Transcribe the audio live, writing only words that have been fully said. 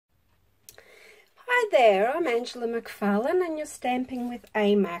there, I'm Angela McFarlane and you're stamping with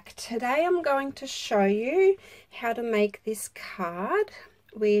AMAC. Today I'm going to show you how to make this card,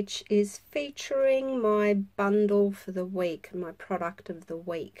 which is featuring my bundle for the week, my product of the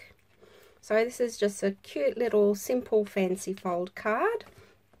week. So this is just a cute little simple fancy fold card,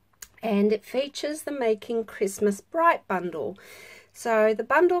 and it features the Making Christmas Bright bundle. So the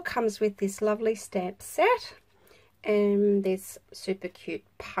bundle comes with this lovely stamp set and this super cute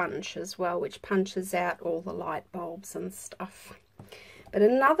punch as well, which punches out all the light bulbs and stuff. But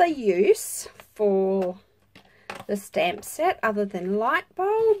another use for the stamp set other than light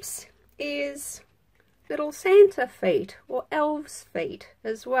bulbs is little Santa feet or elves feet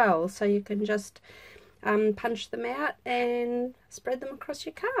as well, so you can just punch them out and spread them across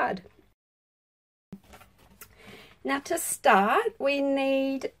your card. Now to start, we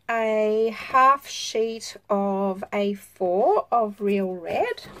need a half sheet of A4 of Real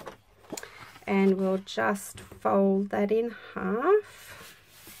Red, and we'll just fold that in half.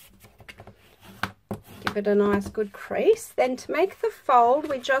 Give it a nice good crease. Then to make the fold,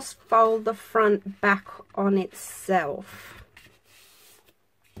 we just fold the front back on itself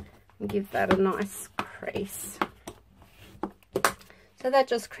and give that a nice crease. So that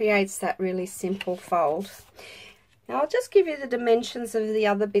just creates that really simple fold. Now I'll just give you the dimensions of the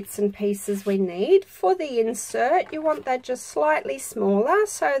other bits and pieces we need. For the insert, you want that just slightly smaller,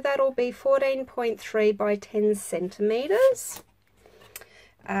 so that'll be 14.3 by 10 centimeters.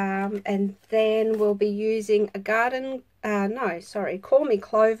 And then we'll be using a Call Me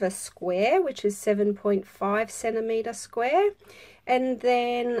Clover square, which is 7.5 centimeter square, and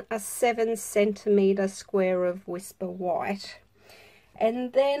then a 7 centimeter square of Whisper White.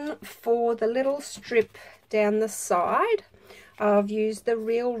 And then for the little strip down the side, I've used the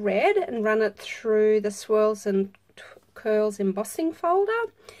Real Red and run it through the Swirls and Curls embossing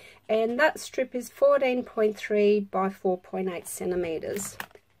folder, and that strip is 14.3 by 4.8 centimeters.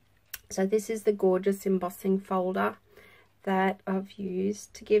 So this is the gorgeous embossing folder that I've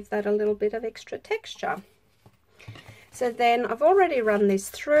used to give that a little bit of extra texture. So then I've already run this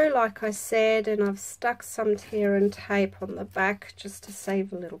through, like I said, and I've stuck some tear and tape on the back just to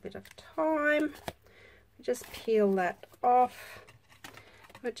save a little bit of time. Just peel that off.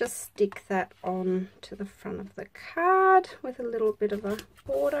 I'll just stick that on to the front of the card with a little bit of a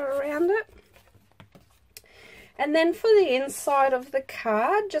border around it. And then for the inside of the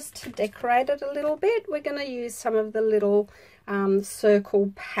card, just to decorate it a little bit, we're going to use some of the little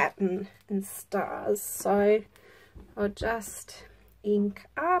circle pattern and stars. So I'll just ink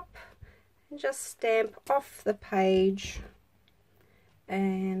up and just stamp off the page,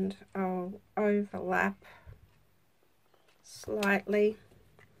 and I'll overlap slightly,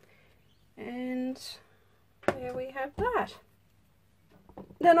 and there we have that.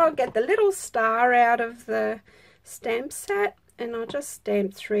 Then I'll get the little star out of the stamp set, and I'll just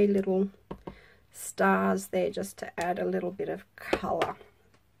stamp 3 little stars there just to add a little bit of colour.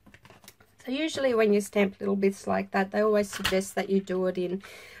 So usually when you stamp little bits like that, they always suggest that you do it in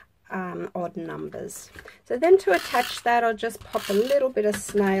odd numbers. So then to attach that, I'll just pop a little bit of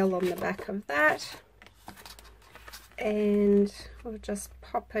snail on the back of that, and we'll just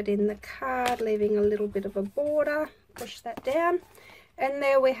pop it in the card, leaving a little bit of a border. Push that down, and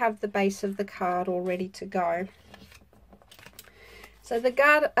there we have the base of the card all ready to go. So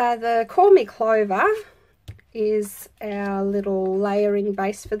the Call Me Clover is our little layering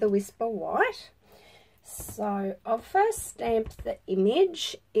base for the Whisper White. So I'll first stamp the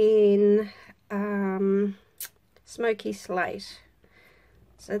image in Smoky Slate.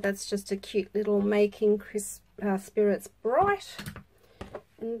 So that's just a cute little Making Spirits Bright.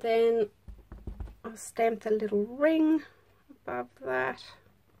 And then I'll stamp the little ring above that.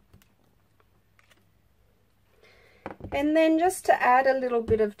 And then just to add a little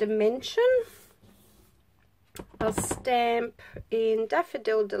bit of dimension, I'll stamp in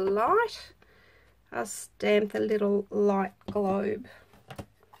Daffodil Delight. I'll stamp the little light globe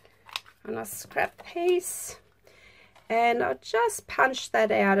on a scrap piece, and I'll just punch that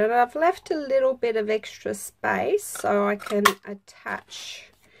out, and I've left a little bit of extra space so I can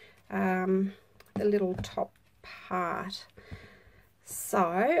attach the little top part.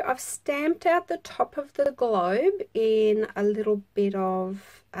 So I've stamped out the top of the globe in a little bit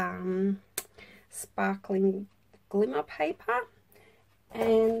of sparkling glimmer paper,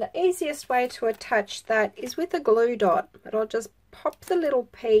 and the easiest way to attach that is with a glue dot. But I'll just pop the little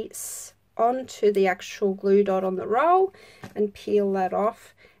piece onto the actual glue dot on the roll and peel that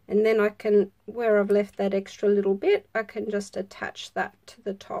off, and then I can, where I've left that extra little bit, I can just attach that to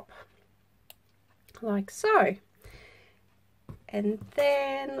the top like so. And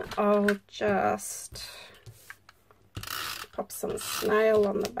then I'll just pop some snail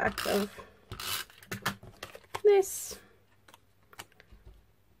on the back of this,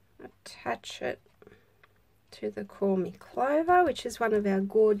 attach it to the Call Me Clover, which is one of our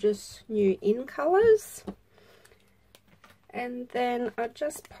gorgeous new in colours. And then I'll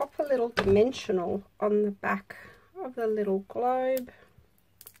just pop a little dimensional on the back of the little globe.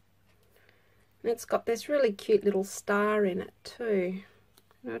 And it's got this really cute little star in it too.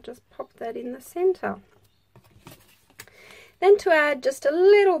 And I'll just pop that in the centre. Then to add just a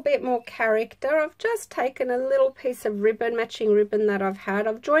little bit more character, I've just taken a little piece of ribbon, matching ribbon that I've had.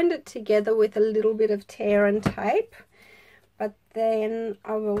 I've joined it together with a little bit of tear and tape. But then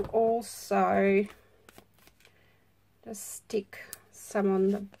I will also just stick some on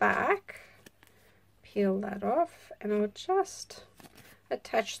the back, peel that off, and I'll just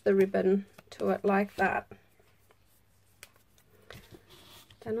attach the ribbon to it like that.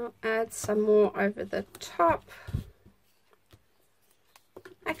 Then I'll add some more over the top.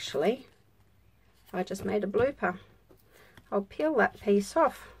 Actually, I just made a blooper. I'll peel that piece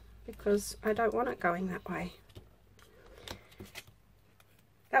off because I don't want it going that way.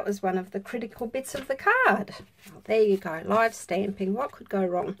 That was one of the critical bits of the card. Well, there you go, live stamping. What could go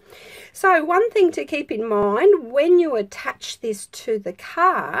wrong? So one thing to keep in mind when you attach this to the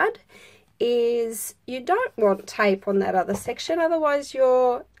card is you don't want tape on that other section, otherwise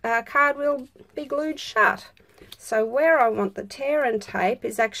your card will be glued shut. So where I want the tear and tape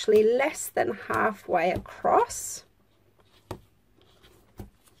is actually less than halfway across.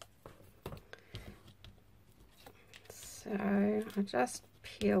 So I just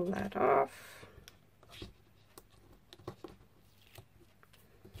peel that off.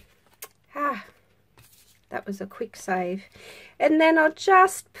 That was a quick save. And then I'll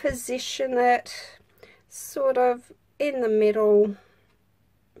just position it sort of in the middle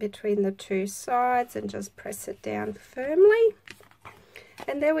between the two sides and just press it down firmly.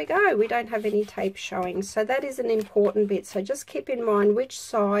 And there we go, we don't have any tape showing. So that is an important bit. So just keep in mind which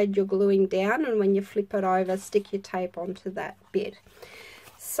side you're gluing down, and when you flip it over, stick your tape onto that bit.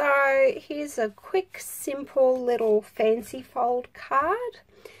 So here's a quick, simple little fancy fold card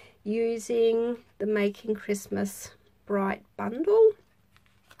using the Making Christmas Bright bundle.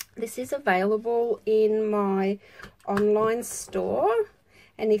 This is available in my online store.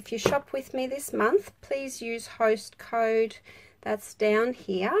 And if you shop with me this month, please use host code that's down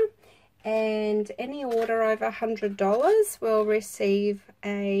here. And any order over $100 will receive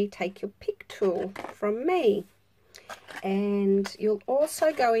a Take Your Pick tool from me. And you'll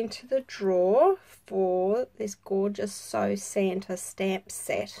also go into the draw for this gorgeous Sew Santa stamp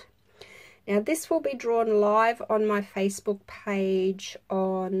set. Now this will be drawn live on my Facebook page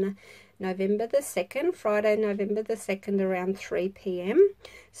on November the 2nd, Friday, November the 2nd around 3 p.m.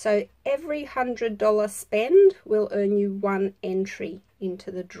 So every $100 spend will earn you one entry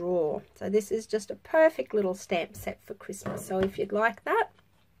into the draw. So this is just a perfect little stamp set for Christmas. So if you'd like that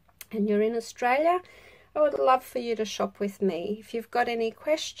and you're in Australia, I would love for you to shop with me. If you've got any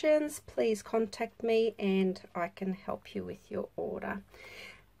questions, please contact me and I can help you with your order.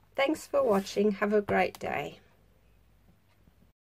 Thanks for watching. Have a great day.